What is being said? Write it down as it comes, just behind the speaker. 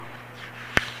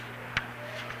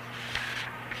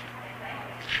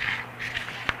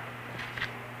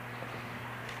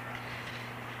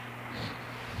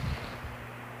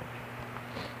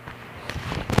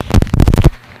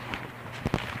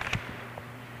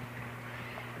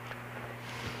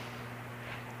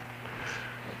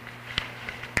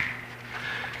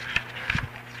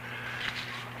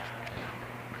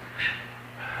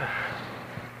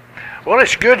Well,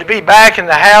 it's good to be back in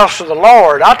the house of the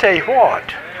Lord. I'll tell you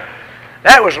what,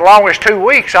 that was the longest 2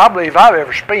 weeks I believe I've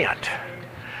ever spent.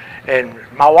 And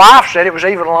my wife said it was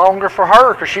even longer for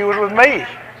her because she was with me.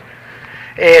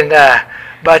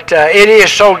 But it is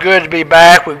so good to be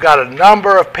back. We've got a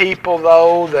number of people,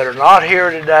 though, that are not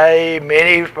here today.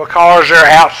 Many because they're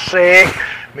out sick.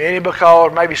 Many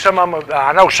because maybe some of them,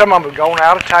 I know some of them have gone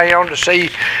out of town to see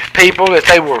people that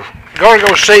they were going to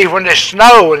go see when the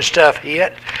snow and stuff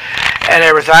hit and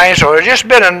everything. So there's just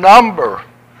been a number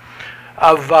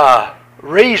of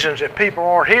reasons that people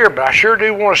aren't here, but I sure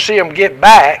do want to see them get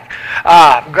back.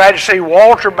 I'm glad to see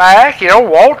Walter back. You know,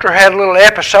 Walter had a little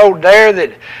episode there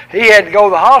that he had to go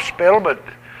to the hospital, but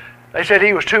they said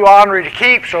he was too ornery to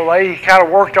keep, so they kind of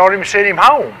worked on him and sent him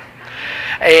home.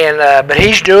 And but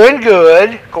he's doing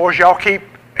good. Of course, y'all keep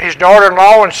his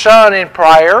daughter-in-law and son in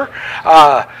prayer.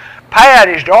 Pat,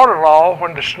 his daughter-in-law,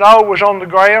 when the snow was on the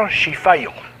ground, she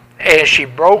fell. And she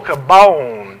broke a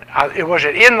bone. Was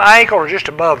it in the ankle or just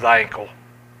above the ankle?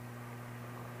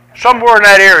 Somewhere in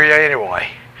that area anyway.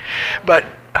 But,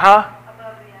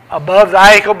 above the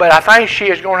ankle, but I think she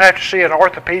is going to have to see an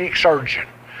orthopedic surgeon.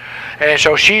 And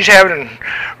so she's having a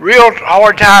real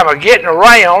hard time of getting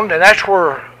around, and that's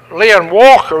where Lynn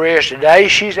Walker is today.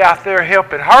 She's out there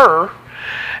helping her.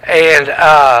 And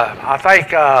I think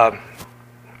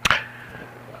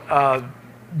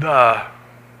the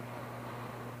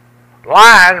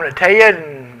line, Ted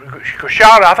and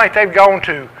Kashana, I think they've gone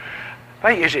to,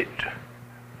 is it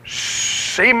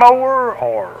Seymour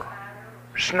or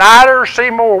Snyder?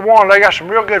 Seymour one. They got some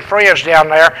real good friends down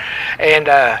there. And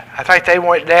I think they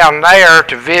went down there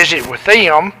to visit with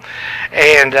them.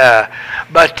 And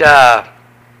but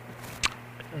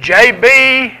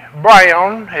J.B.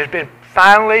 Brown has been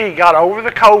finally got over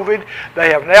the COVID.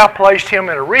 They have now placed him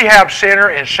in a rehab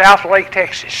center in South Lake,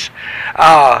 Texas.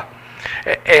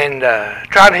 And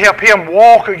trying to help him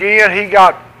walk again. He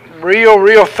got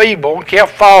real feeble,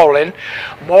 kept falling.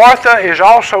 Martha is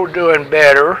also doing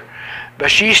better,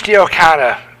 but she's still kind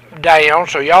of down.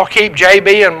 So y'all keep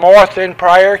JB and Martha in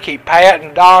prayer. Keep Pat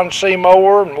and Don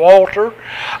Seymour and Walter.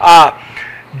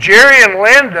 Jerry and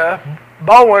Linda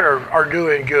Bowen are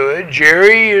doing good.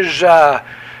 Jerry is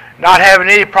not having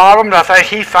any problems. I think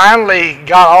he finally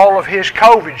got all of his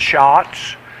COVID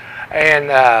shots.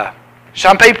 And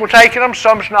some people taking them,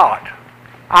 some's not.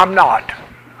 I'm not.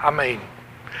 I mean,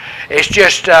 it's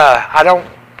just I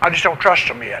just don't trust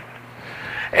them yet.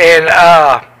 And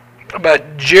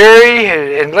but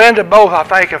Jerry and Linda both, I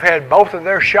think, have had both of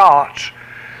their shots.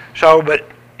 So, but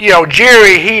you know,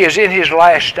 Jerry, he is in his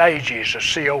last stages of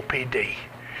COPD.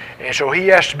 And so he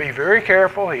has to be very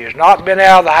careful. He has not been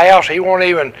out of the house. He won't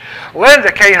even,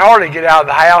 Linda can't hardly get out of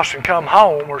the house and come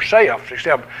home herself,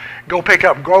 except go pick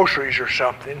up groceries or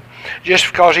something, just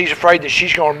because he's afraid that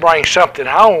she's going to bring something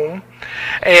home.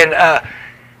 And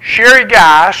Sherry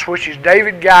Geis, which is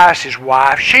David Geis'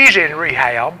 wife, she's in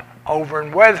rehab over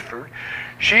in Weatherford.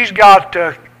 She's got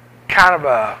kind of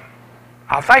a,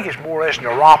 I think it's more or less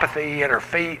neuropathy in her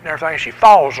feet and everything. She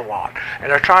falls a lot,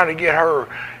 and they're trying to get her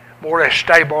more or less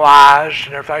stabilized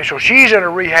and everything. So she's in a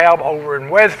rehab over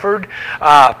in Weatherford.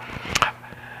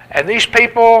 And these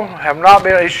people have not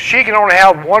been, she can only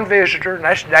have one visitor, and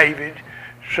that's David.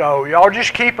 So y'all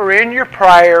just keep her in your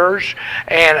prayers.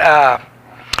 And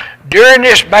during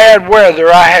this bad weather,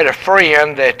 I had a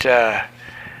friend that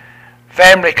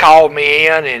family called me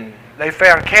in, and they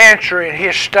found cancer in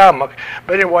his stomach.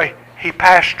 But anyway, he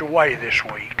passed away this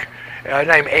week,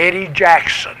 named Eddie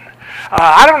Jackson.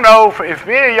 I don't know if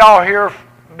any of y'all here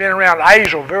have been around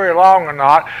Azle very long or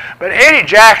not, but Eddie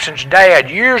Jackson's dad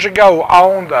years ago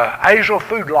owned the Azle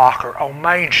Food Locker on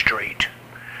Main Street.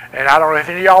 And I don't know if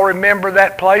any of y'all remember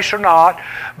that place or not,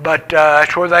 but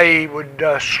that's where they would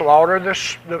slaughter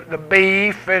the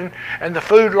beef and the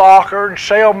food locker and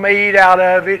sell meat out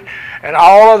of it and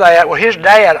all of that. Well, his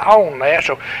dad owned that,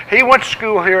 so he went to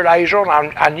school here at Azle,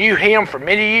 and I knew him for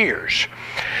many years.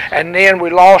 And then we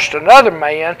lost another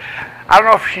man. I don't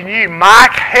know if you knew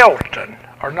Mike Helton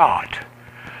or not.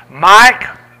 Mike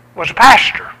was a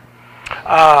pastor.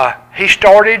 He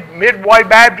started Midway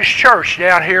Baptist Church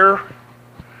down here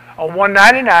on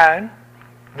 199.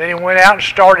 Then he went out and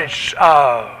started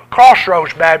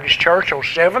Crossroads Baptist Church on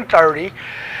 730.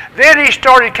 Then he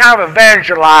started kind of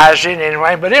evangelizing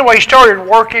anyway. But anyway, he started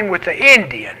working with the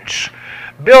Indians,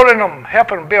 building them,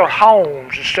 helping them build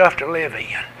homes and stuff to live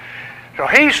in. So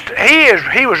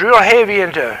he was real heavy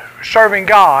into serving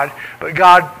God, but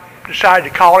God decided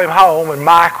to call him home, and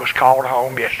Mike was called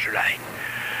home yesterday.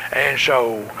 And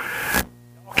so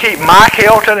keep Mike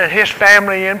Hilton and his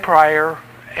family in prayer.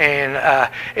 And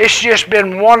it's just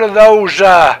been one of those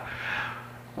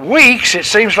weeks, it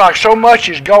seems like so much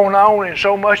is going on and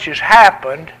so much has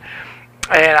happened.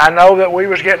 And I know that we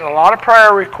was getting a lot of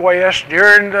prayer requests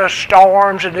during the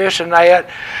storms and this and that.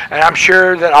 And I'm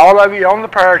sure that all of you on the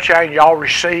prayer chain, y'all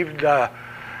received the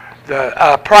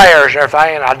prayers and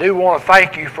everything. And I do want to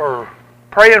thank you for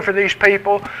praying for these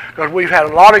people, because we've had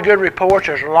a lot of good reports.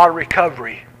 There's a lot of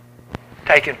recovery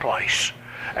taking place.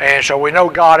 And so we know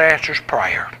God answers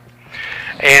prayer.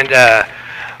 And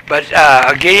but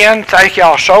again, thank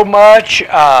y'all so much.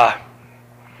 I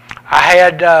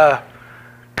had a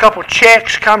couple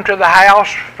checks come to the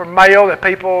house from mail that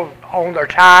people on their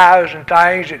tithes and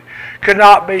things that could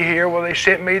not be here. Well, they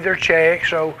sent me their check,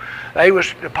 so they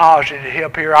was deposited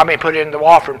up here. Put in the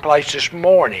offering place this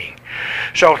morning.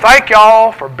 So thank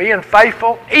y'all for being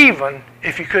faithful, even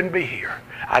if you couldn't be here.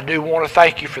 I do want to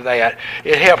thank you for that.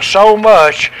 It helps so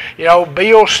much. You know,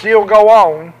 bills still go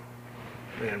on,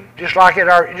 just like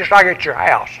at your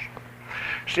house.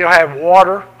 Still have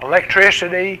water,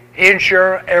 electricity,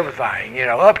 insurance, everything. You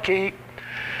know, upkeep,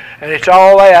 and it's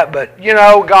all that. But you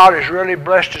know, God has really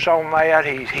blessed us on that.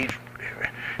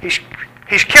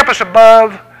 He's kept us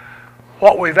above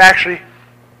what we've actually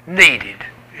needed.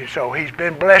 And so He's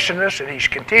been blessing us, and He's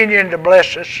continuing to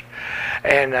bless us.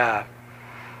 And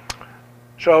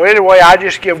so anyway, I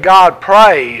just give God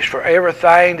praise for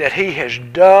everything that He has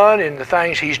done and the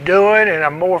things He's doing, and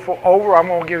I'm going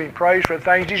to give Him praise for the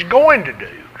things He's going to do.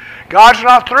 God's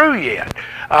not through yet.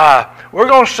 We're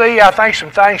going to see, I think, some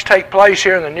things take place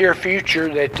here in the near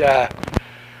future that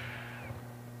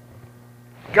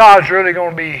God's really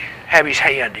going to have His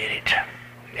hand in it.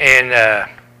 And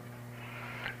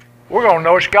we're going to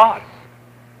know it's God.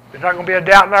 There's not going to be a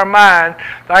doubt in our mind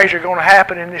things are going to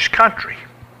happen in this country,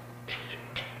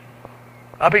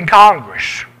 up in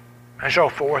Congress, and so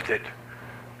forth, that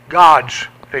God's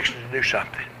fixing to do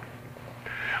something.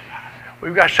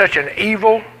 We've got such an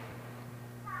evil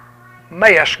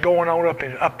mess going on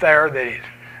up there that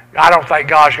I don't think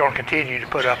God's going to continue to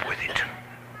put up with it.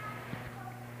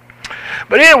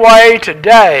 But anyway,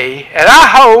 today, and I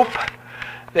hope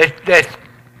that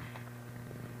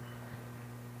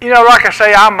you know, like I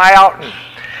say, I'm out and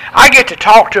I get to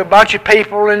talk to a bunch of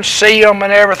people and see them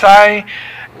and everything,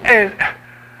 and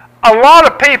a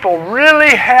lot of people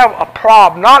really have a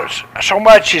problem, not so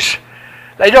much as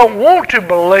they don't want to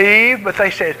believe, but they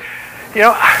said, you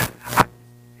know,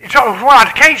 when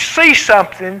I can't see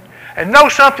something and know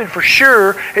something for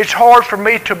sure, it's hard for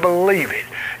me to believe it.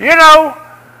 You know,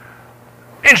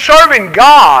 in serving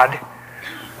God,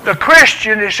 the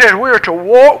Christian, it says we are to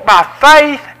walk by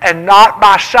faith and not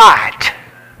by sight.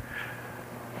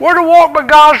 We're to walk by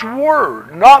God's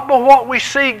Word, not by what we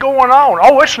see going on.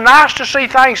 Oh, it's nice to see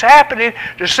things happening,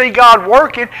 to see God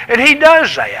working, and He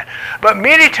does that. But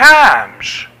many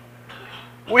times,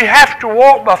 we have to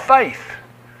walk by faith,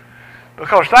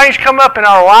 because things come up in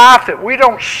our life that we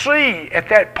don't see at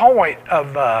that point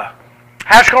of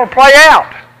how it's going to play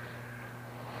out.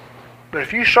 But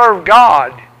if you serve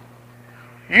God,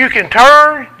 you can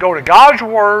turn, go to God's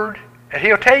Word, and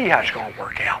He'll tell you how it's going to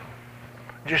work out.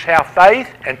 Just have faith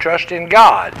and trust in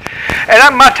God.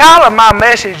 And my title of my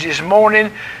message this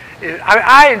morning is,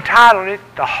 I entitled it,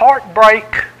 The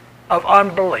Heartbreak of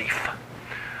Unbelief.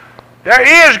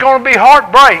 There is going to be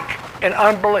heartbreak in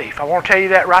unbelief. I want to tell you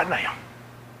that right now.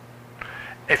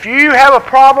 If you have a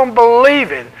problem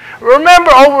believing,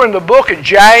 remember over in the book of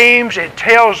James, it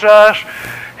tells us,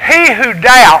 he who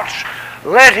doubts,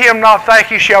 let him not think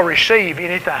he shall receive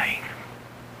anything.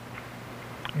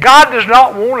 God does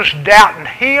not want us doubting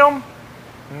Him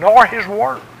nor His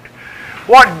Word.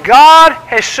 What God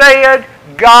has said,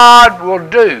 God will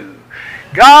do.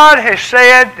 God has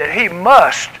said that He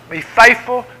must be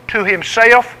faithful to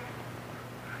Himself.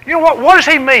 You know what does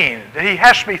He mean that He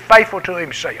has to be faithful to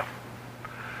Himself?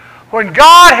 When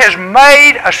God has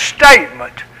made a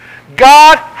statement,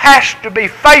 God has to be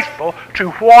faithful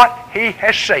to what He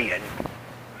has said.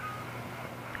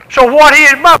 So what He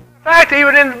is... In fact,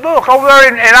 even in the book, over there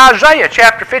in Isaiah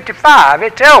chapter 55,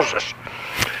 it tells us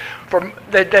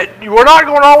that we're not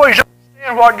going to always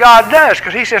understand what God does,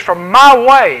 because He says, for my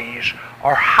ways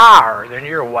are higher than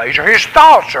your ways, or His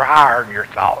thoughts are higher than your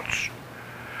thoughts.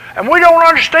 And we don't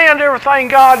understand everything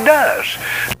God does.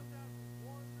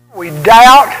 We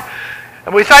doubt,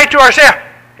 and we think to ourselves,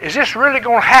 is this really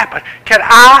going to happen? Can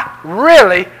I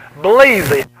really believe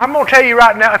this? I'm going to tell you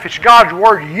right now, if it's God's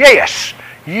Word, yes,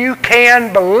 you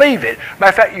can believe it. Matter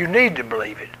of fact, you need to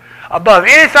believe it. Above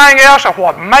anything else of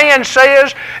what man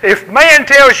says, if man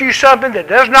tells you something that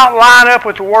does not line up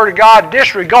with the Word of God,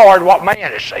 disregard what man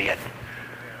has said.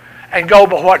 and go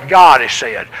by what God has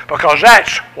said, because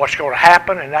that's what's going to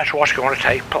happen and that's what's going to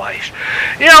take place.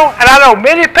 You know, and I know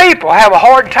many people have a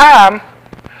hard time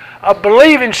of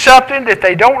believing something that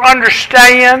they don't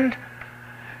understand,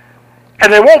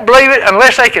 and they won't believe it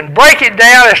unless they can break it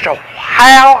down as to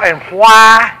how and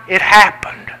why it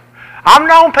happened. I've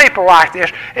known people like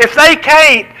this. If they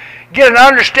can't get an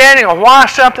understanding of why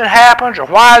something happens or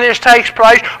why this takes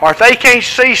place, or if they can't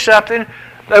see something,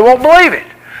 they won't believe it.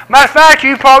 Matter of fact,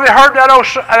 you've probably heard that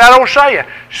old saying,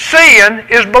 seeing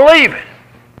is believing.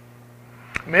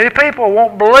 Many people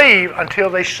won't believe until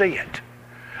they see it.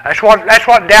 That's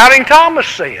what Doubting Thomas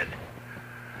said.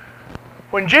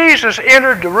 When Jesus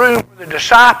entered the room where the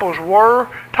disciples were,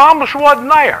 Thomas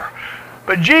wasn't there.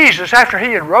 But Jesus, after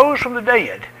he had rose from the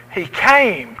dead, he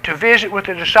came to visit with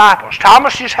the disciples.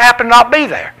 Thomas just happened not to be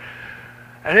there.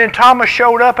 And then Thomas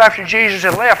showed up after Jesus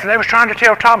had left, and they was trying to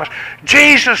tell Thomas,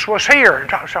 Jesus was here. And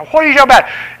Thomas said, what are you talking about?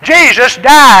 Jesus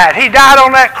died. He died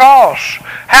on that cross.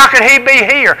 How could he be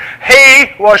here?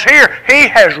 He was here. He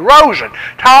has risen.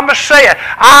 Thomas said,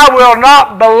 I will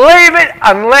not believe it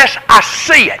unless I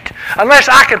see it. Unless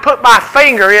I can put my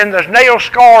finger in the nail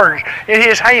scars in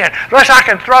his hand. Unless I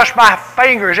can thrust my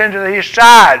fingers into his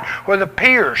side where the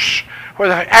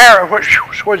arrow,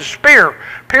 where the spear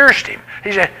pierced him.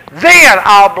 He said, then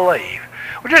I'll believe.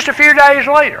 Well, just a few days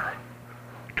later,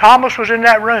 Thomas was in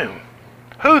that room.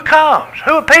 Who comes?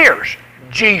 Who appears?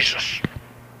 Jesus.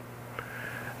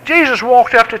 Jesus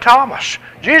walked up to Thomas.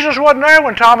 Jesus wasn't there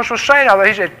when Thomas was saying all that.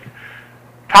 He said,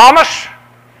 Thomas,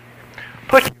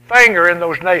 put your finger in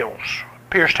those nails,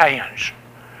 pierced hands.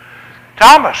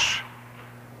 Thomas,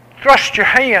 thrust your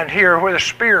hand here where the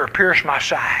spear pierced my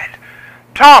side.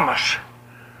 Thomas,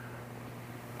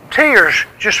 tears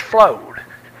just flowed.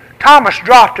 Thomas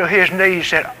dropped to his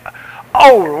knees and said,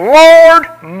 oh Lord,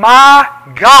 my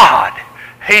God.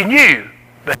 He knew,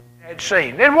 but he had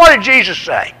seen. Then what did Jesus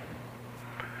say?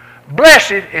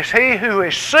 Blessed is he who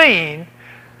has seen,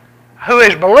 who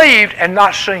has believed and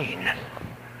not seen.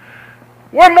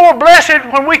 We're more blessed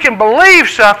when we can believe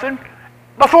something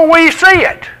before we see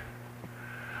it.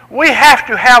 We have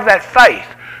to have that faith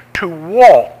to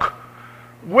walk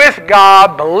with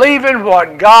God, believing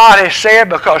what God has said,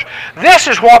 because this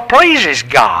is what pleases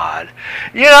God.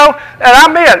 You know, and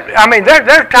I mean, there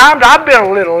are times I've been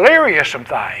a little leery of some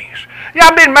things. Yeah,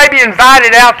 I've been maybe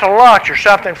invited out to lunch or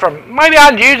something from, maybe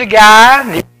I knew the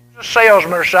guy, knew the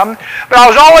salesman or something, but I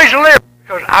was always leery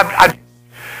because I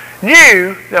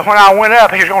knew that when I went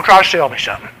up, he was going to try to sell me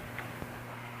something.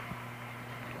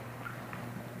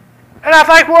 And I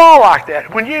think we're all like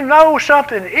that. When you know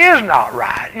something is not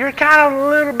right, you're kind of a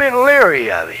little bit leery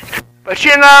of it. But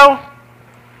you know,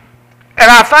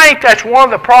 and I think that's one of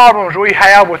the problems we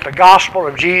have with the gospel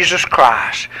of Jesus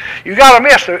Christ. You got to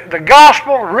miss, the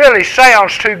gospel really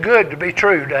sounds too good to be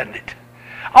true, doesn't it?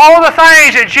 All the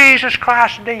things that Jesus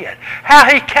Christ did, how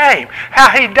he came, how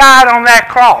he died on that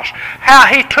cross, how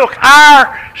he took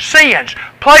our sins,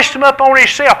 placed them up on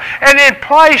himself, and in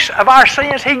place of our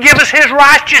sins, he gives us his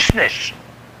righteousness.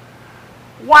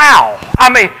 Wow.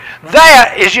 I mean,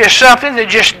 that is just something that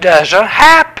just doesn't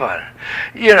happen.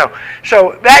 You know,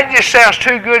 so that just sounds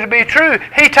too good to be true.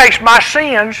 He takes my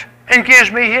sins and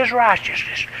gives me his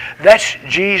righteousness. That's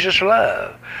Jesus'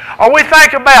 love. Or we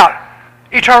think about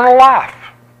eternal life.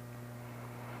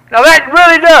 Now that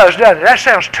really does, doesn't it? That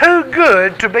sounds too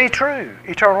good to be true,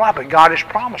 eternal life. But God has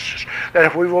promised us that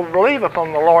if we will believe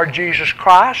upon the Lord Jesus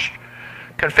Christ,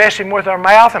 confess him with our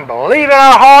mouth, and believe in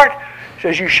our heart, it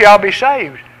says you shall be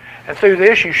saved. And through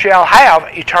this you shall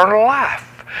have eternal life.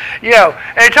 You know,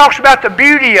 and it talks about the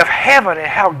beauty of heaven and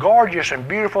how gorgeous and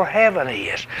beautiful heaven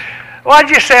is. Well, that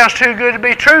just sounds too good to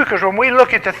be true, because when we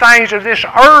look at the things of this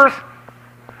earth,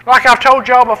 like I've told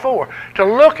y'all before, to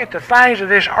look at the things of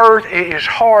this earth, it is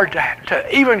hard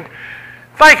to even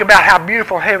think about how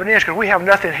beautiful heaven is, because we have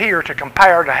nothing here to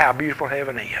compare to how beautiful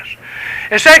heaven is.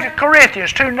 In 2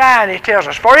 Corinthians 2:9 it tells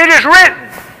us, for it is written,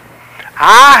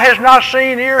 eye has not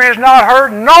seen, ear has not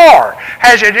heard, nor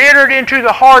has it entered into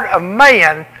the heart of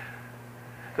man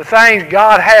the things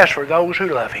God has for those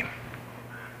who love him.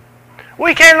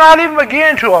 We cannot even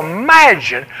begin to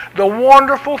imagine the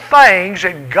wonderful things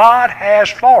that God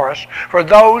has for us for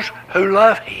those who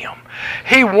love him.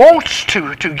 He wants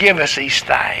to give us these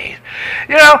things.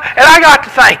 You know, and I got to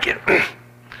thinking,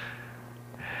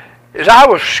 as I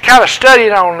was kind of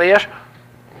studying on this,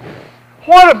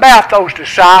 what about those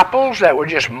disciples that were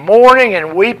just mourning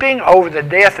and weeping over the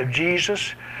death of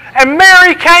Jesus? And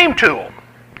Mary came to them.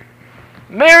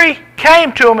 Mary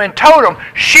came to them and told them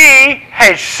she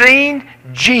had seen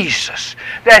Jesus,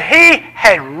 that he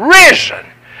had risen.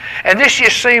 And this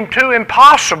just seemed too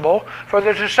impossible for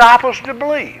the disciples to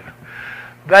believe.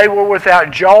 They were without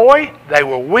joy. They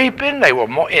were weeping. They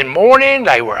were in mourning.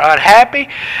 They were unhappy.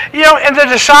 And the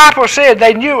disciples said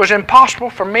they knew it was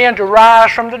impossible for men to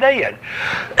rise from the dead.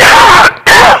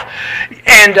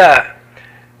 And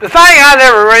the thing I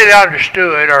never really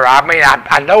understood,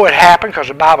 I know it happened because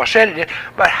the Bible said it did,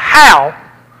 but how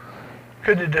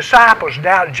could the disciples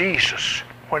doubt Jesus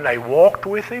when they walked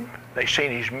with him? They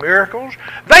seen his miracles.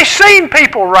 They seen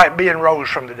people being rose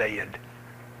from the dead.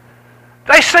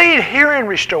 They seen hearing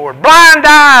restored, blind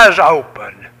eyes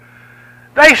opened.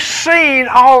 They seen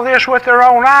all this with their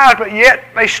own eyes, but yet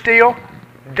they still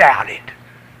doubted.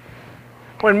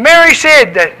 When Mary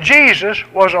said that Jesus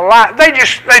was alive, they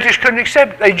just couldn't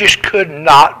accept it. They just could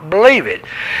not believe it.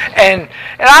 And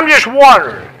I'm just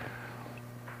wondering,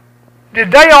 did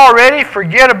they already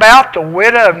forget about the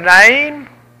widow of Nain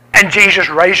and Jesus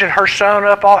raising her son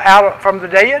up out from the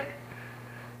dead?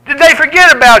 Did they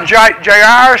forget about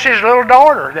Jairus' little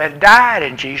daughter that died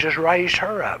and Jesus raised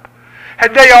her up?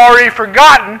 Had they already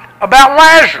forgotten about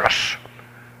Lazarus?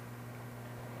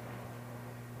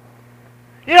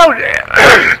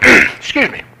 Excuse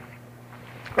me.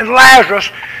 And Lazarus,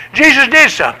 Jesus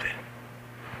did something.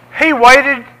 He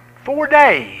waited 4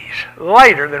 days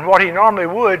later than what he normally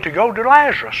would to go to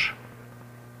Lazarus.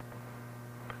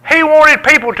 He wanted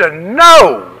people to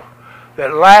know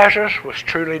that Lazarus was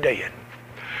truly dead.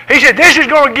 He said, this is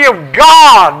going to give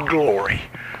God glory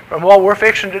from what we're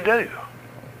fixing to do.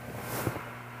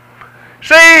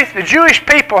 See, the Jewish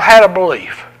people had a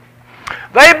belief.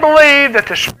 They believed that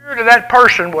the spirit of that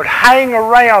person would hang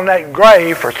around that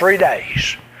grave for 3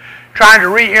 days, trying to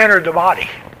re-enter the body.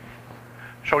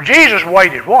 So Jesus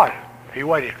waited what? He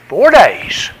waited 4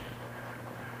 days.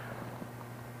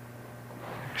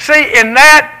 See, in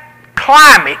that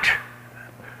climate,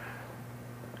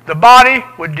 the body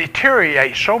would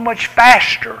deteriorate so much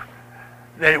faster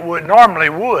than it normally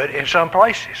would in some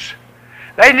places.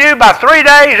 They knew by 3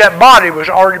 days that body was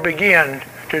already beginning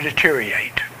to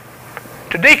deteriorate,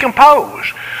 to decompose.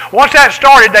 Once that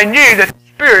started, they knew that the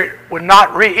spirit would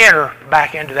not re-enter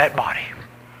back into that body.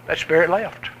 That spirit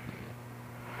left.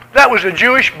 That was the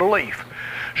Jewish belief.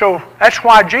 So that's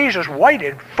why Jesus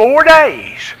waited 4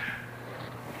 days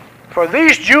for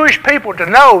these Jewish people to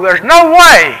know there's no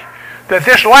way that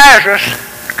this Lazarus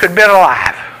could have been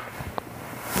alive.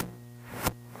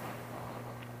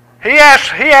 He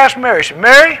asked Mary, he said,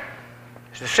 Mary,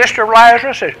 the sister of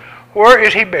Lazarus, said, where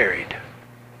is he buried?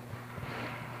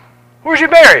 Where's he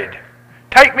buried?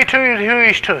 Take me to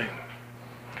his tomb.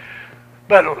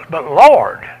 But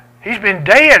Lord, he's been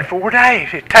dead 4 days.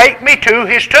 He said, take me to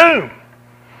his tomb.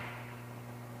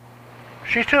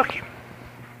 She took him.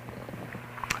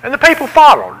 And the people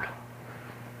followed.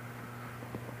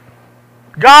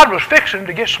 God was fixing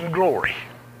to get some glory.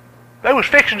 They was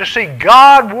fixing to see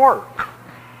God work.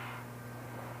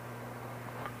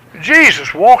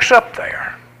 Jesus walks up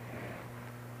there.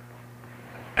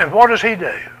 And what does he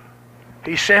do?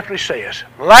 He simply says,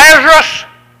 Lazarus,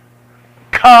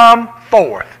 come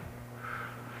forth.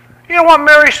 You know what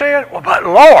Mary said? Well, but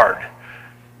Lord,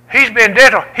 he's been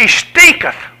dead. He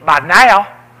stinketh by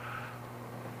now.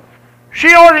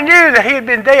 She already knew that he had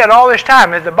been dead all this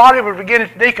time, as the body was beginning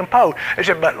to decompose. They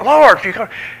said, but Lord,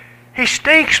 he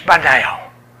stinks by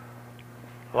now.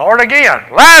 Lord again,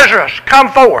 Lazarus, come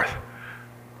forth.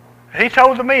 And he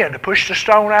told the men to push the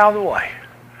stone out of the way.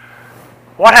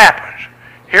 What happens?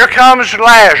 Here comes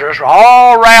Lazarus,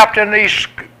 all wrapped in these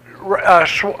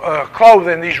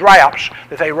clothing, these wraps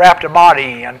that they wrapped a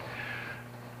body in.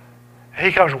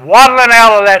 He comes waddling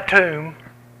out of that tomb.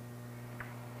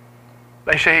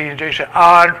 They say,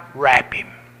 unwrap him.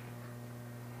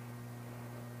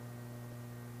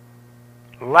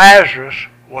 Lazarus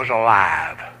was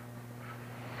alive.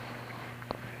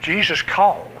 Jesus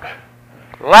called,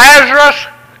 Lazarus,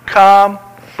 come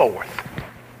forth.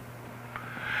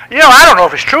 I don't know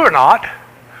if it's true or not,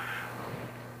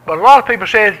 but a lot of people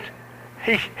said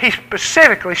he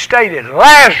specifically stated,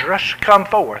 Lazarus, come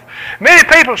forth. Many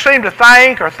people seem to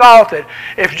think or thought that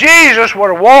if Jesus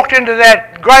would have walked into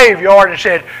that graveyard and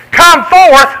said, come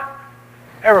forth,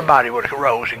 everybody would have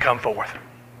arose and come forth.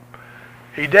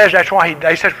 That's why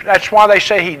they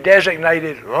say he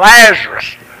designated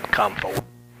Lazarus come forth.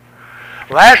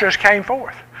 Lazarus came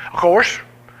forth. Of course,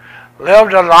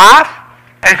 lived a life.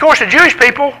 And of course the Jewish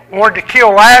people wanted to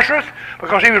kill Lazarus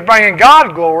because he was bringing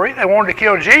God glory. They wanted to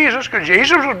kill Jesus because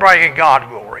Jesus was bringing God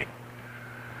glory.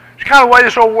 It's kind of the way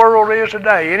this whole world is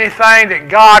today. Anything that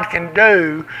God can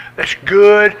do that's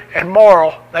good and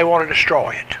moral, they want to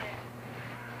destroy it.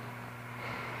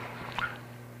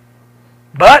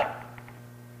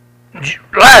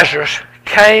 Lazarus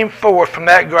came forth from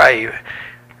that grave.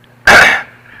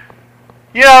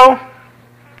 You know,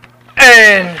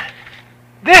 and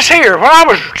this here, when I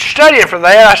was studying for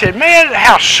that, I said, man,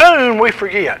 how soon we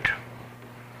forget.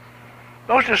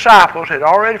 Those disciples had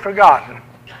already forgotten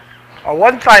or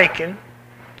wasn't thinking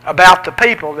about the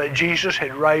people that Jesus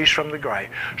had raised from the grave.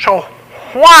 So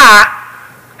why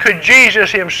could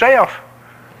Jesus himself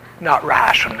not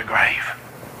rise from the grave?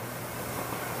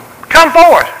 Come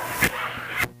forth.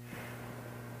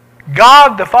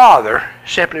 God the Father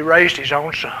simply raised his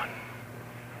own Son.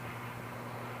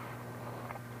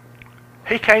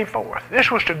 He came forth. This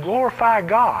was to glorify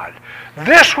God.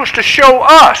 This was to show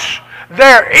us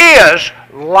there is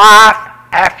life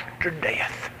after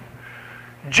death.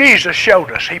 Jesus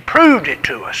showed us. He proved it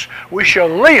to us. We shall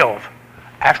live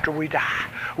after we die.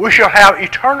 We shall have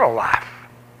eternal life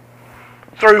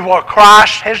through what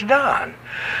Christ has done.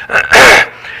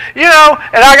 You know,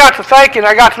 and I got to thinking,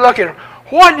 I got to looking,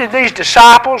 what did these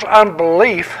disciples'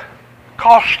 unbelief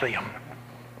cost them?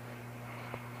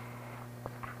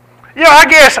 You know, I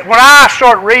guess when I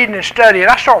start reading and studying,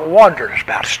 I start wondering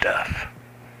about stuff.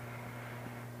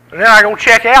 And then I go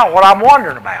check out what I'm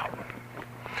wondering about.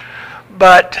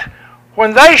 But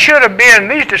when they should have been,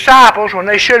 these disciples, when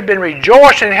they should have been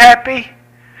rejoicing and happy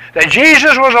that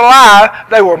Jesus was alive,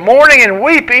 they were mourning and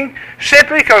weeping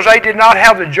simply because they did not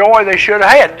have the joy they should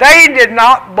have had. They did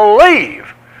not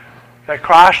believe that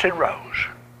Christ had rose.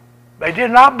 They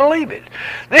did not believe it.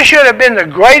 This should have been the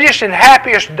greatest and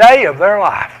happiest day of their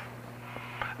life.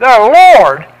 Their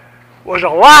Lord was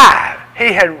alive.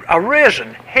 He had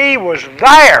arisen. He was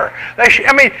there. They should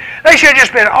have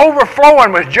just been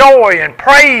overflowing with joy and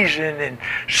praising and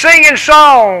singing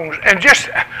songs and just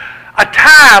a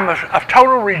time of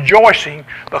total rejoicing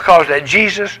because that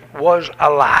Jesus was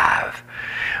alive.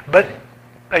 But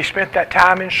they spent that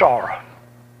time in sorrow,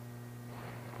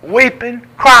 weeping,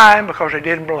 crying because they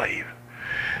didn't believe.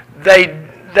 They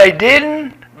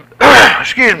didn't,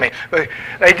 excuse me,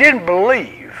 they didn't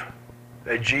believe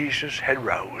that Jesus had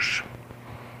rose.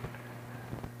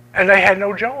 And they had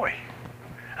no joy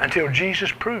until Jesus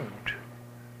proved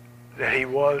that he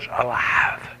was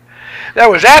alive. There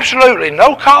was absolutely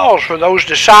no cause for those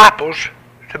disciples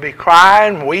to be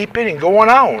crying, weeping, and going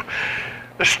on.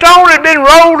 The stone had been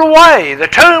rolled away. The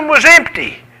tomb was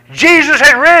empty. Jesus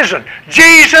had risen.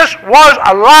 Jesus was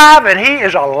alive, and he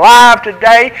is alive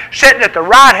today, sitting at the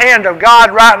right hand of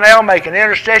God right now, making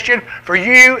intercession for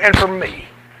you and for me.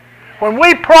 When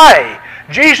we pray,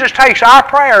 Jesus takes our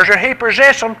prayers and he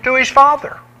presents them to his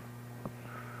Father.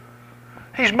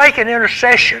 He's making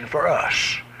intercession for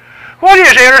us. What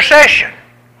is intercession?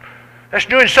 That's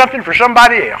doing something for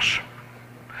somebody else.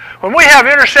 When we have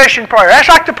intercession prayer, that's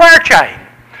like the prayer chain.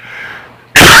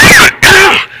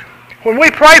 When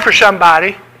we pray for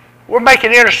somebody, we're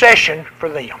making intercession for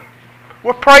them.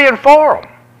 We're praying for them.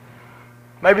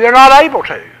 Maybe they're not able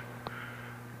to,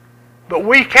 but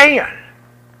we can.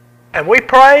 And we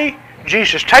pray.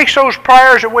 Jesus takes those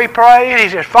prayers that we pray and he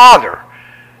says, Father,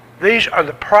 these are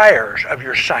the prayers of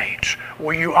your saints.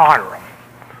 Will you honor them?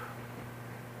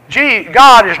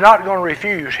 God is not going to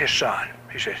refuse his Son.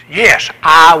 He says, yes,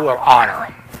 I will honor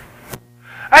them.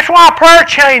 That's why a prayer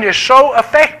chain is so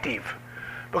effective,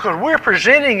 because we're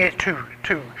presenting it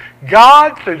to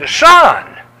God through the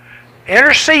Son,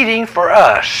 interceding for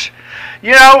us.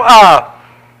 You know,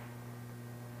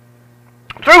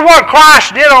 through what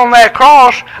Christ did on that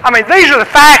cross, these are the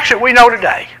facts that we know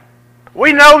today.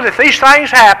 We know that these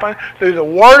things happen through the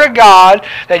Word of God,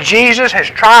 that Jesus has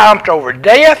triumphed over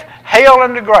death, hell,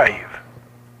 and the grave.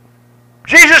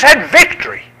 Jesus had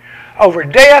victory over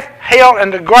death, hell,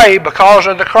 and the grave because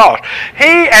of the cross.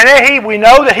 We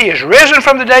know that he is risen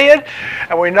from the dead,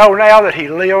 and we know now that he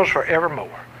lives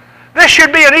forevermore. This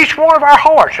should be in each one of our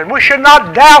hearts, and we should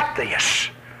not doubt this.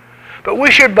 But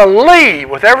we should believe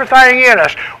with everything in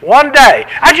us one day.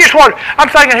 I'm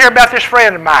thinking here about this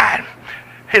friend of mine.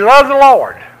 He loved the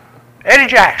Lord. Eddie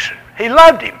Jackson. He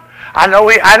loved him. I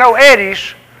know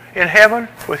Eddie's in heaven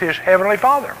with his heavenly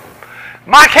Father.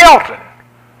 Mike Helton.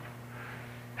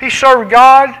 He served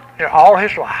God in all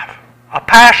his life. A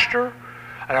pastor,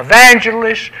 an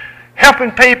evangelist,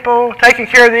 helping people, taking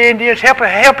care of the Indians,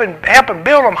 helping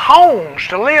build them homes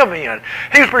to live in.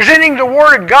 He was presenting the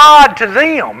Word of God to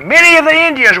them. Many of the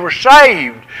Indians were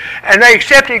saved, and they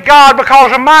accepted God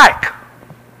because of Mike.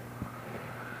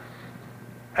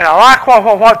 And I like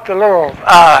what the little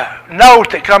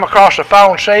note that come across the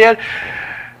phone said.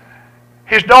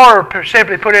 His daughter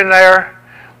simply put in there,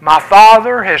 my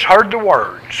father has heard the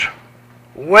words,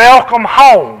 welcome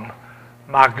home,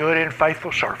 my good and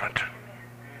faithful servant.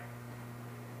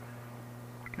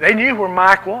 They knew where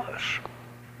Mike was.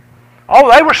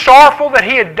 Oh, they were sorrowful that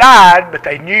he had died, but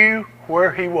they knew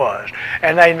where he was.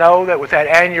 And they know that with that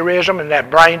aneurysm and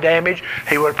that brain damage,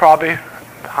 he would probably,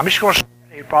 I'm just going to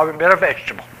say, he'd probably been a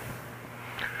vegetable.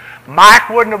 Mike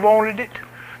wouldn't have wanted it.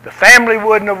 The family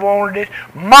wouldn't have wanted it.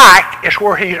 Mike is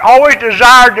where he's always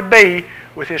desired to be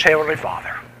with his Heavenly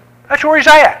Father. That's where he's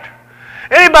at.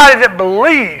 Anybody that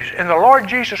believes in the Lord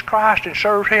Jesus Christ and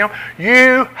serves Him,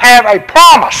 you have a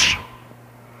promise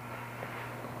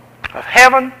of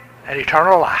heaven and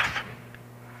eternal life.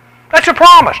 That's a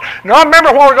promise. Now, I remember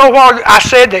a while ago I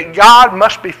said that God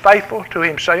must be faithful to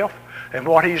Himself and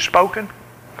what He's spoken.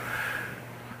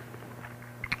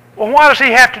 Well, why does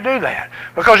He have to do that?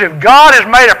 Because if God has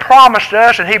made a promise to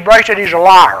us and He breaks it, He's a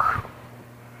liar.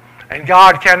 And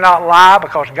God cannot lie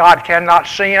because God cannot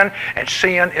sin, and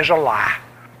sin is a lie.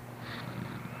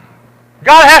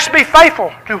 God has to be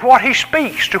faithful to what He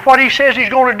speaks, to what He says He's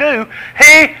going to do.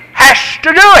 He has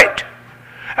to do it.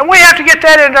 And we have to get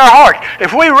that into our hearts.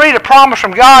 If we read a promise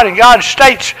from God and God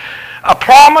states a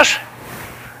promise,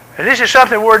 and this is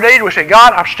something we're needing, we say,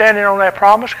 God, I'm standing on that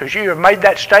promise because you have made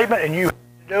that statement and you have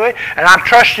to do it, and I'm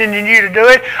trusting in you to do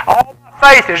it. All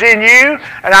my faith is in you,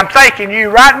 and I'm thanking you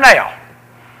right now.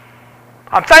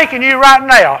 I'm thanking you right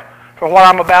now for what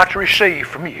I'm about to receive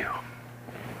from you.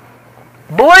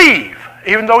 Believe,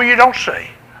 even though you don't see.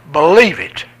 Believe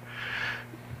it.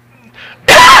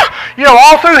 You know,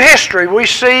 all through history, we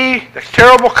see the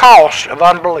terrible cost of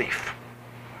unbelief.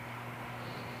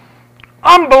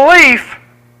 Unbelief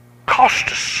cost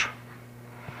us.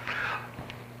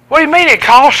 What do you mean it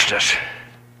cost us?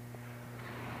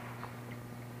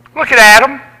 Look at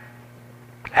Adam.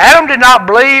 Adam did not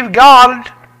believe God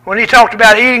when he talked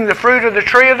about eating the fruit of the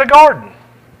tree of the garden.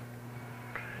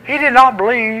 He did not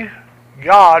believe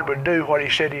God would do what He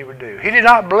said He would do. He did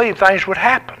not believe things would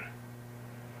happen.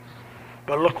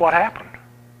 But look what happened.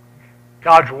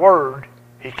 God's Word,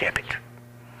 He kept it.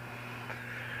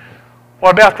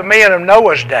 What about the men of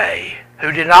Noah's day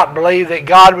who did not believe that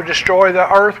God would destroy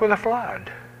the earth with a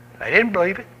flood? They didn't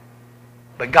believe it.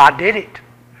 But God did it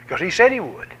because He said He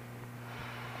would.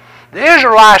 The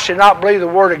Israelites did not believe the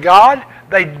Word of God.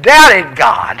 They doubted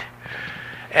God.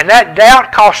 And that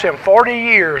doubt cost them 40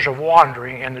 years of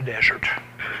wandering in the desert.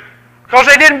 Because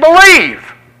they didn't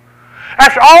believe.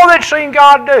 After all they'd seen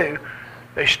God do,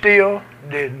 they still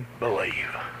didn't believe.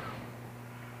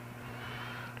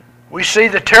 We see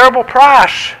the terrible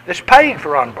price that's paid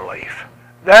for unbelief.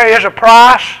 There is a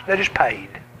price that is paid.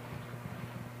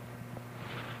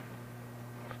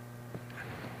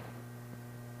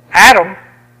 Adam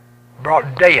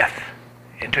brought death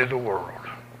into the world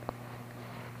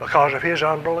because of his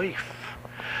unbelief.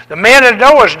 The men of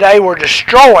Noah's day were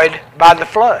destroyed by the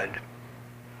flood.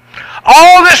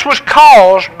 All this was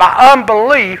caused by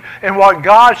unbelief in what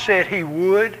God said He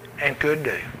would and could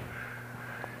do.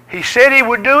 He said He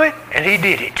would do it, and He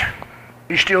did it.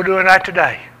 He's still doing that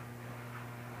today.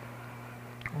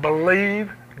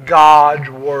 Believe God's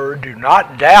Word. Do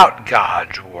not doubt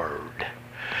God's Word.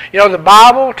 You know, the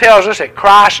Bible tells us that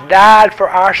Christ died for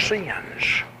our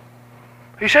sins.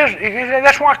 He says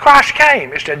that's why Christ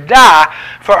came, is to die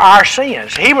for our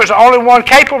sins. He was the only one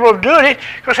capable of doing it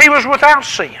because He was without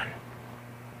sin.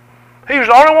 He was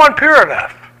the only one pure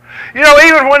enough. You know,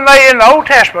 even when they, in the Old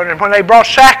Testament, and when they brought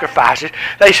sacrifices,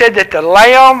 they said that the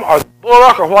lamb or the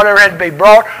bullock or whatever had to be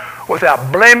brought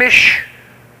without blemish.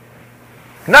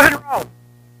 Nothing wrong.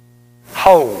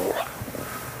 Whole.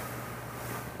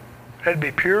 It had to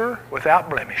be pure without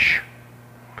blemish.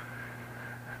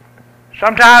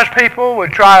 Sometimes people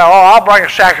would try, I'll bring a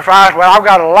sacrifice. Well, I've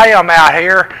got a lamb out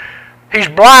here. He's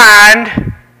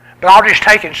blind, but I'll just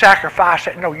take and sacrifice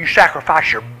it. No, you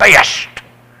sacrifice your best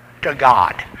to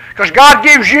God. Because God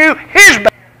gives you His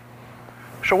best.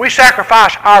 So we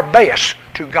sacrifice our best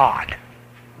to God.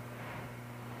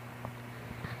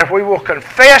 If we will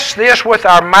confess this with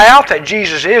our mouth, that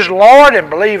Jesus is Lord, and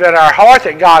believe in our heart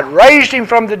that God raised Him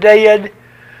from the dead,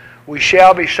 we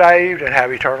shall be saved and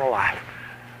have eternal life.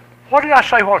 What did I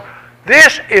say?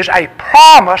 This is a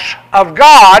promise of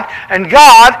God, and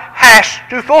God has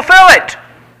to fulfill it.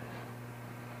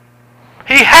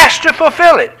 He has to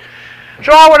fulfill it.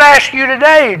 So I would ask you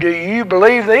today, do you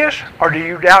believe this, or do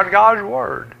you doubt God's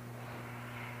Word?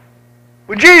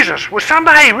 Would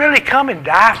somebody really come and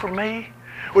die for me?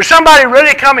 Would somebody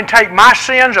really come and take my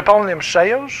sins upon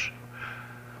themselves?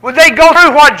 Would they go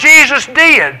through what Jesus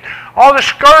did? All the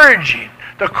scourging,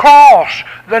 the cross,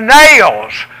 the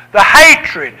nails, the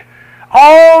hatred,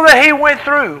 all that He went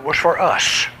through was for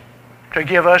us, to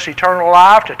give us eternal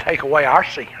life, to take away our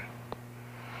sin.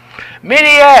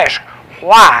 Many ask,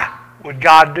 why would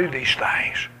God do these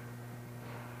things?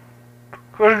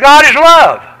 Because God is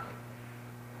love.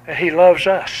 And He loves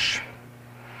us.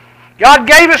 God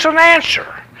gave us an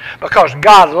answer because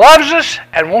God loves us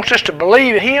and wants us to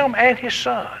believe in Him and His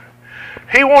Son.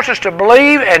 He wants us to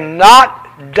believe and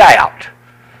not doubt.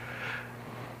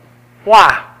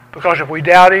 Why? Because if we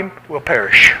doubt Him, we'll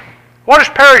perish. What does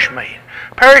perish mean?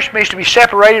 Perish means to be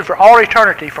separated for all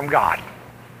eternity from God.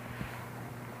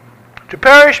 To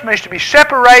perish means to be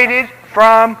separated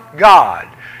from God.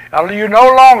 You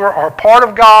no longer are a part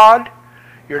of God.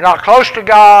 You're not close to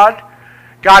God.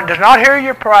 God does not hear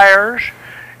your prayers.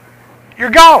 You're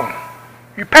gone.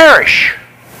 You perish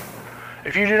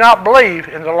if you do not believe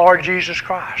in the Lord Jesus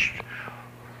Christ.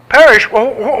 Perish?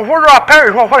 Well, where do I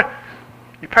perish? Well,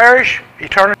 you perish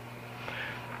eternity.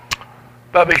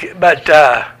 But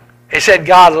it said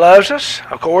God loves us.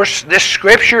 Of course, this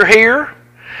scripture here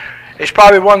is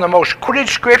probably one of the most quoted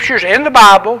scriptures in the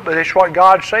Bible, but it's what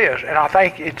God says. And I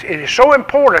think it is so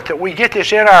important that we get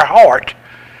this in our heart.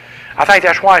 I think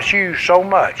that's why it's used so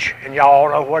much. And y'all all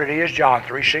know what it is, John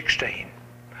 3:16.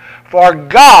 For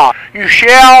God, you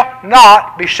shall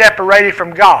not be separated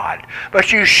from God,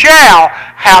 but you shall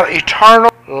have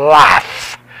eternal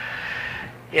life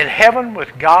in heaven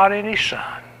with God and His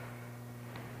Son.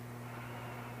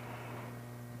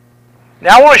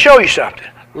 Now I want to show you something.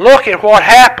 Look at what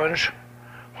happens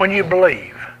when you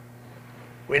believe.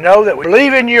 We know that we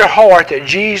believe in your heart that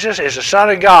Jesus is the Son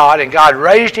of God and God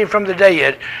raised Him from the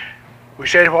dead. We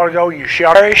said a while ago, you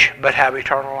shall perish but have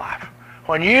eternal life.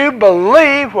 When you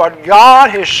believe what God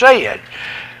has said,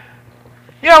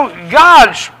 you know,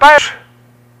 God spares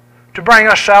to bring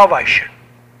us salvation.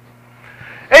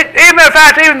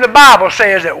 Even the Bible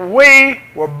says that we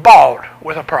were bought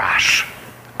with a price.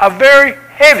 A very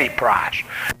heavy price.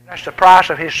 That's the price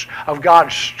of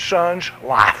God's Son's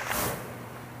life.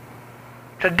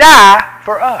 To die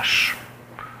for us.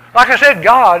 Like I said,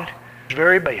 God is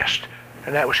very best.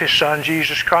 And that was His Son,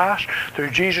 Jesus Christ. Through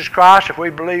Jesus Christ, if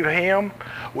we believe in Him,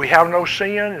 we have no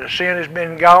sin. The sin has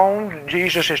been gone.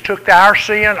 Jesus has took our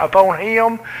sin upon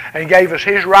Him and gave us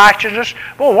His righteousness.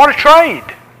 Boy, what a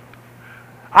trade.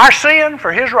 Our sin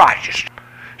for His righteousness.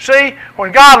 See,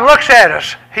 when God looks at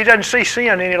us, He doesn't see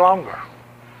sin any longer.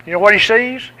 You know what He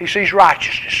sees? He sees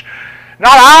righteousness.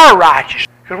 Not our righteousness,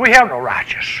 because we have no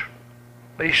righteousness.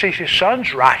 But He sees His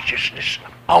Son's righteousness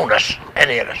on us and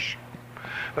in us.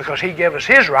 Because He gave us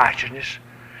His righteousness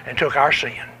and took our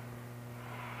sin.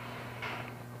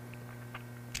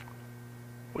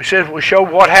 We said we showed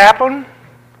what happened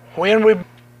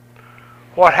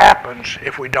what happens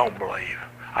if we don't believe.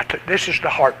 This is the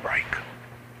heartbreak.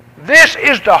 This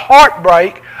is the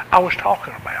heartbreak I was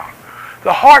talking about.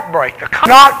 The heartbreak, the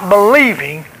not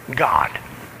believing God.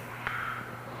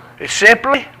 It's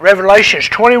simply Revelation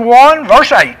 21,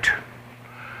 verse 8.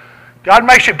 God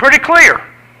makes it pretty clear.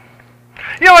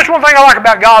 You know, that's one thing I like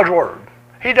about God's Word.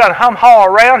 He doesn't hum-haw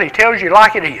around. He tells you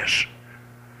like it is.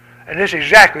 And this is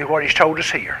exactly what He's told us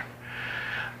here.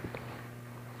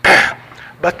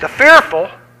 But the fearful,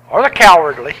 or the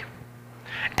cowardly,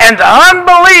 and the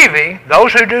unbelieving,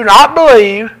 those who do not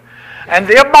believe, and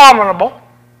the abominable,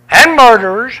 and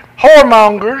murderers,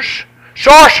 whoremongers,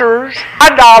 sorcerers,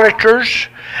 idolaters,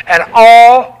 and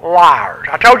all liars.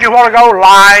 I told you a while ago,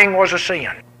 lying was a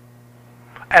sin.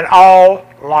 And all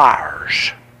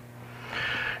liars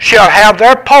shall have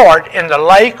their part in the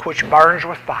lake which burns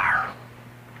with fire,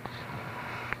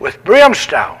 with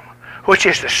brimstone, which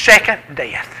is the second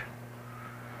death.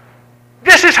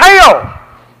 This is hell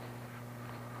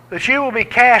that you will be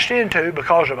cast into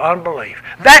because of unbelief.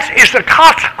 That is the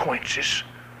consequences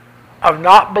of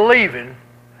not believing,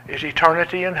 is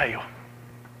eternity in hell.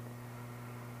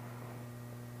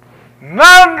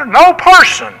 No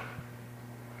person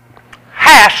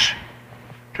has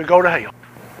to go to hell.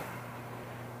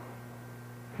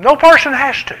 No person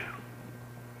has to.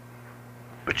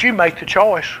 But you make the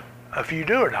choice if you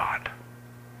do or not.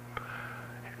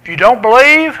 If you don't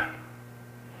believe,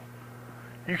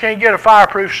 you can't get a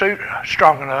fireproof suit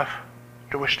strong enough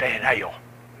to withstand hell.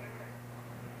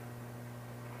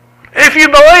 If you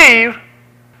believe,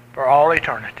 for all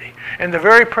eternity, in the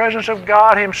very presence of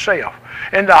God Himself,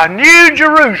 in the New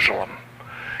Jerusalem.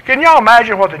 Can y'all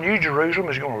imagine what the New Jerusalem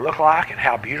is going to look like and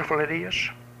how beautiful it is?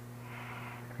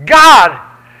 God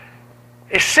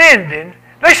is sending,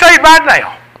 they say right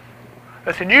now,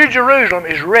 that the New Jerusalem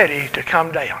is ready to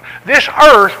come down. This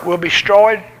earth will be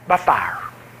destroyed by fire.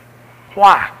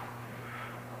 Why?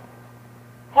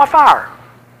 Why fire?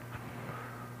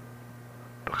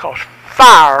 Because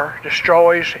fire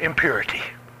destroys impurity.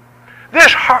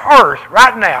 This earth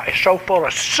right now is so full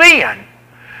of sin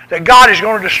that God is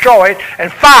going to destroy it,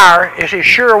 and fire is His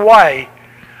sure way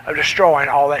of destroying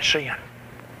all that sin.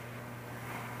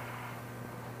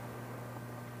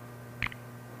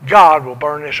 God will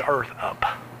burn this earth up.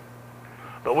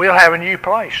 But we'll have a new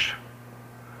place.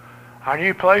 Our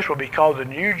new place will be called the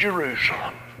New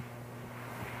Jerusalem.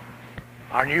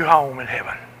 Our new home in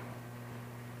heaven.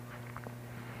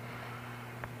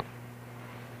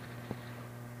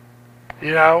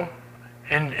 You know,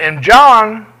 in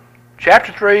John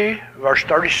chapter 3, verse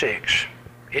 36,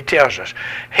 it tells us,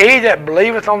 he that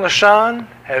believeth on the Son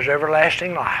has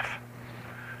everlasting life.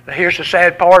 Now here's the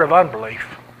sad part of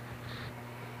unbelief.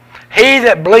 He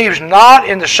that believes not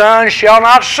in the Son shall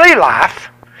not see life,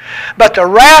 but the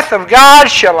wrath of God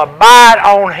shall abide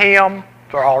on him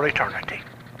for all eternity.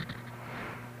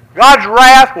 God's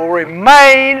wrath will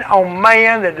remain on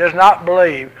man that does not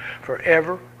believe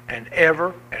forever and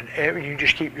ever and ever. You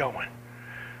just keep going.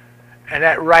 And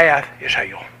that wrath is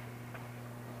hell.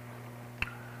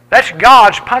 That's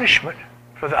God's punishment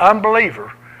for the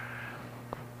unbeliever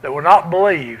that will not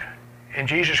believe in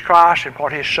Jesus Christ and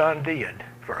what His Son did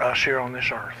for us here on this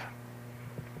earth.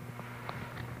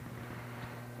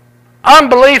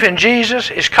 Unbelief in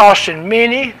Jesus is costing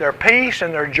many their peace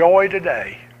and their joy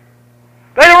today.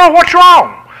 They don't know what's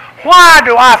wrong. Why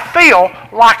do I feel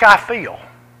like I feel?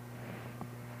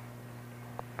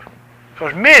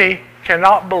 Because many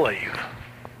cannot believe.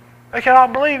 They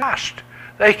cannot believe Christ.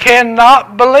 They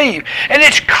cannot believe. And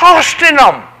it's costing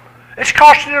them. It's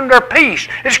costing them their peace.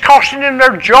 It's costing them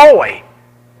their joy.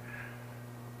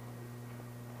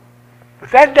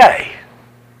 But that day,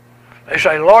 they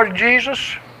say, Lord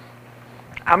Jesus,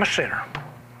 I'm a sinner.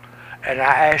 And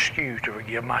I ask you to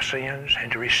forgive my sins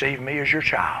and to receive me as your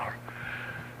child.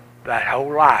 That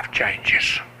whole life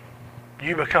changes.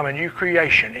 You become a new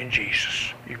creation in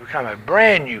Jesus. You become a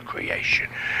brand new creation.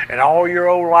 And all your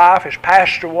old life has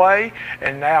passed away,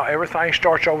 and now everything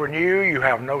starts over new. You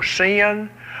have no sin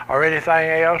or anything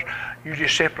else. You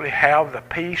just simply have the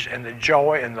peace and the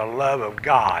joy and the love of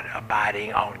God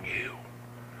abiding on you.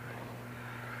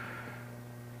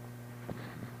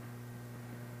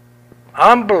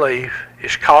 Unbelief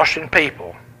is costing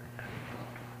people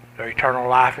their eternal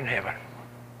life in heaven.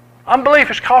 Unbelief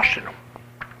is costing them.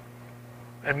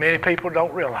 And many people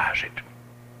don't realize it.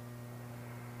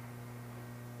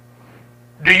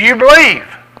 Do you believe?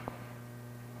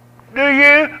 Do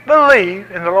you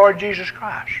believe in the Lord Jesus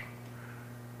Christ?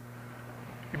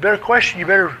 You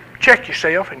better check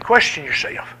yourself and question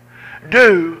yourself.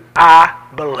 Do I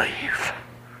believe?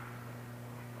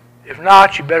 If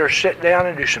not, you better sit down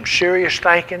and do some serious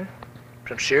thinking,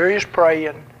 some serious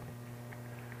praying,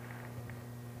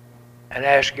 and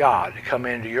ask God to come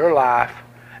into your life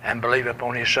and believe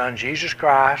upon His Son, Jesus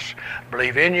Christ.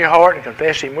 Believe in your heart and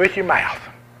confess Him with your mouth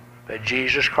that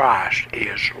Jesus Christ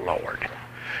is Lord.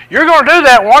 You're going to do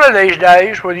that one of these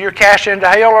days, whether you're cast into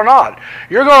hell or not.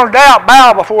 You're going to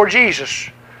bow before Jesus.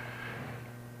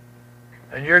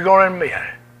 And you're going to admit,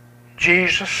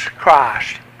 Jesus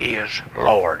Christ is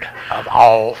Lord of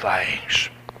all things.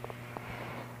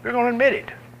 You're going to admit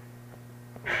it.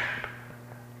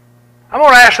 I'm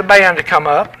going to ask the band to come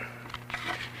up.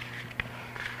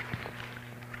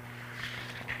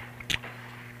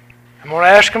 I'm going to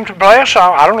ask them to play a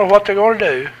song. I don't know what they're going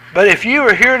to do. But if you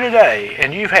are here today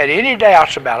and you've had any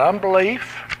doubts about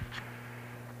unbelief,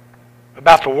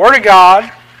 about the Word of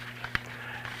God,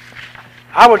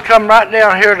 I would come right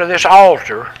down here to this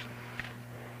altar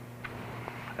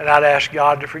and I'd ask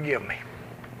God to forgive me,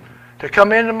 to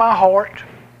come into my heart,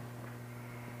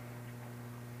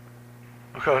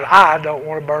 because I don't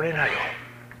want to burn in hell.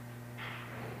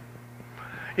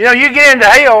 You know, you get into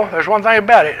hell, there's one thing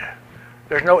about it.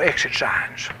 There's no exit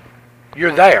signs.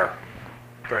 You're there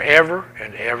forever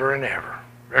and ever and ever.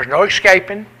 There's no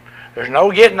escaping. There's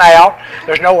no getting out.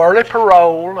 There's no early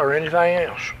parole or anything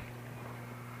else.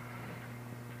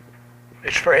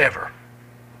 It's forever.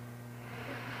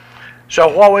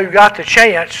 So while we've got the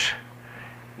chance,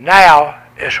 now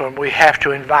is when we have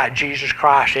to invite Jesus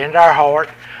Christ into our heart,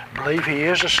 believe He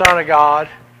is the Son of God,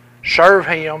 serve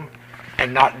Him,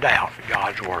 and not doubt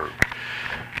God's Word.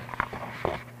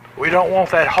 We don't want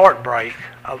that heartbreak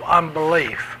of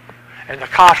unbelief and the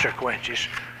consequences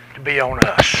to be on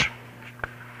us.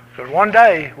 Because one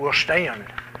day we'll stand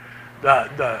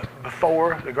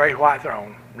before the great white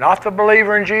throne. Not the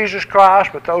believer in Jesus Christ,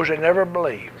 but those that never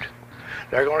believed.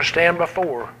 They're going to stand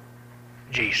before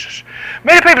Jesus.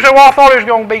 Many people say, well, I thought it was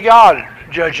going to be God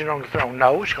judging on the throne.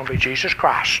 No, it's going to be Jesus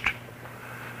Christ.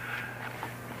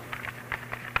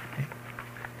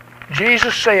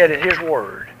 Jesus said in His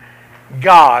Word,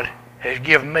 God has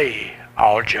given me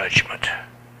all judgment.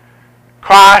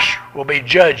 Christ will be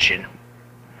judging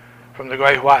from the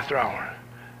great white throne.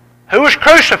 who was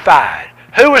crucified,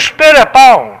 who was spit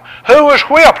upon, who was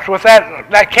whipped with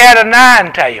that cat of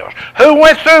nine tails, who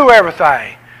went through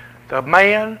everything. The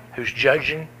man who's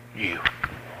judging you.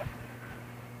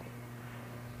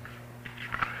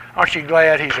 Aren't you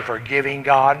glad he's a forgiving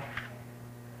God?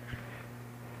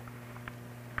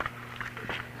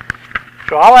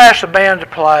 So I'll ask the band to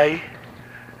play.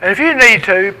 And if you need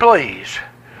to, please.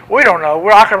 We don't know.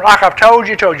 Like I've told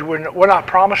you, we're not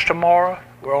promised tomorrow.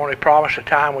 We're only promised the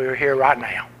time we are here right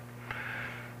now.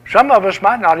 Some of us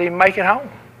might not even make it home.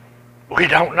 We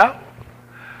don't know.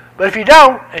 But if you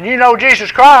don't, and you know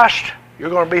Jesus Christ, you're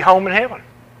going to be home in heaven.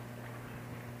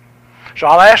 So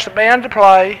I'll ask the band to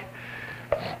play.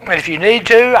 And if you need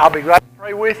to, I'll be glad to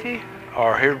pray with you.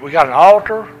 Or here we got an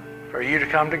altar for you to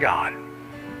come to God.